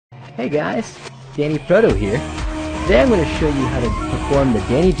Hey guys, Danny Proto here. Today I'm going to show you how to perform the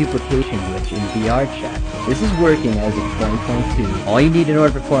Danny duplication glitch in VR chat. This is working as of 2022. All you need in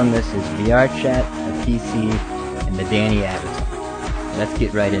order to perform this is VR chat, a PC, and the Danny avatar. Let's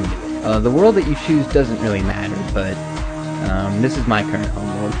get right into it. The world that you choose doesn't really matter, but this is my current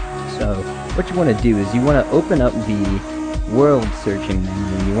home world. So what you want to do is you want to open up the world searching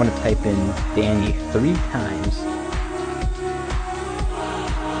menu and you want to type in Danny 3 times.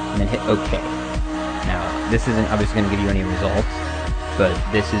 And then hit OK. Now, this isn't obviously going to give you any results, but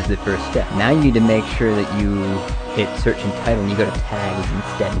this is the first step. Now you need to make sure that you hit search and title and you go to tags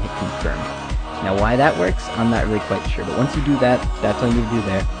instead and hit confirm. Now why that works, I'm not really quite sure, but once you do that, that's all you need to do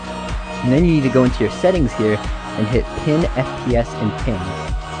there. And then you need to go into your settings here and hit pin FPS and ping.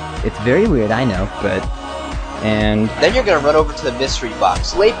 It's very weird, I know, but... And then you're going to run over to the mystery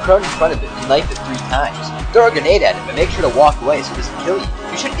box, lay prone in front of it, and knife it 3 times. Throw a grenade at it, but make sure to walk away so it doesn't kill you.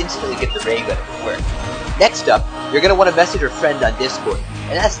 You should instantly get the ray gun if it works. Next up, you're going to want to message your friend on Discord,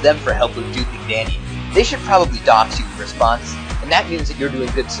 and ask them for help with duping Danny. They should probably dox you in response, and that means that you're doing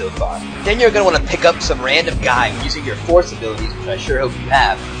good so far. Then you're going to want to pick up some random guy using your force abilities, which I sure hope you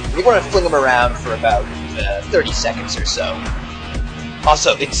have, and you're going to fling him around for about 30 seconds or so.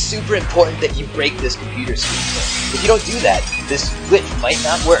 Also, it's super important that you break this computer screen. If you don't do that, this glitch might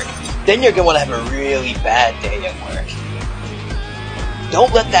not work. Then you're going to want to have a really bad day at work.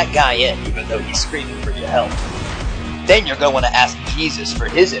 Don't let that guy in, even though he's screaming for your help. Then you're going to want to ask Jesus for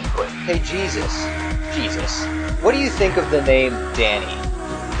his input. Hey Jesus, what do you think of the name Danny?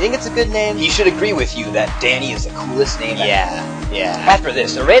 Think it's a good name? He should agree with you that Danny is the coolest name ever. Yeah. After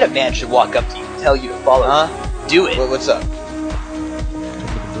this, a random man should walk up to you and tell you to follow him. Do it. What's up?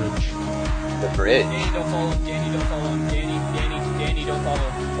 The bridge. Danny, don't follow him. Danny, don't follow him. Danny, don't follow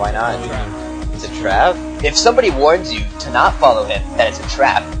him. Why not? It's a trap? If somebody warns you to not follow him, that it's a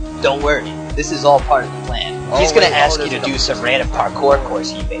trap, don't worry. This is all part of the plan. He's gonna ask you to do some random parkour course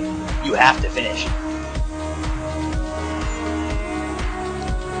he made. You have to finish it.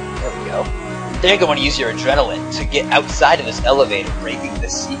 There we go. Then you're going to use your adrenaline to get outside of this elevator, breaking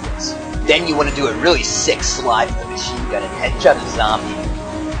this sequence. Then you want to do a really sick slide with a machine gun and headshot a zombie.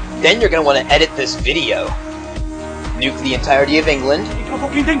 Then you're going to want to edit this video. Nuke the entirety of England.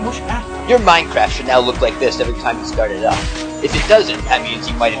 Your Minecraft should now look like this every time you start it up. If it doesn't, that means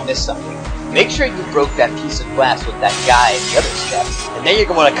you might have missed something. Make sure you broke that piece of glass with that guy and the other steps. And then you're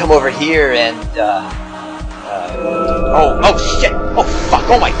going to want to come over here and, oh shit! Oh fuck!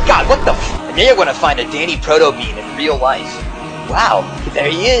 Oh my god! What the f— And then you're going to find a Danny Proto bean in real life. Wow! There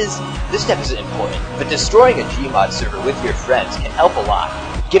he is! This step isn't important, but destroying a Gmod server with your friends can help a lot.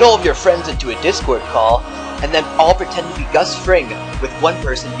 Get all of your friends into a Discord call, and then all pretend to be Gus Fring, with one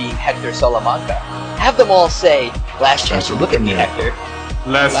person being Hector Salamanca. Have them all say, "Last chance to look at me, Hector."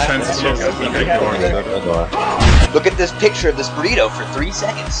 Last chance to look at me, Hector. Look at this picture of this burrito for 3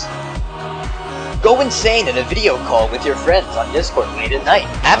 seconds. Go insane in a video call with your friends on Discord late at night.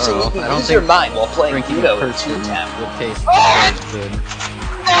 Absolutely lose your mind while playing Proto in Toontown.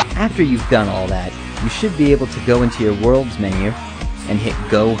 After you've done all that, you should be able to go into your worlds menu and hit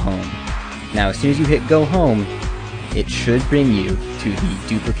go home. Now as soon as you hit go home, it should bring you to the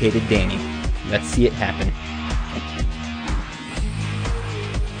duplicated Danny. Let's see it happen.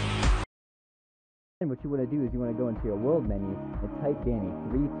 And what you want to do is you want to go into your world menu and type Danny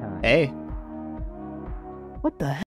 3 times. Hey. What the heck?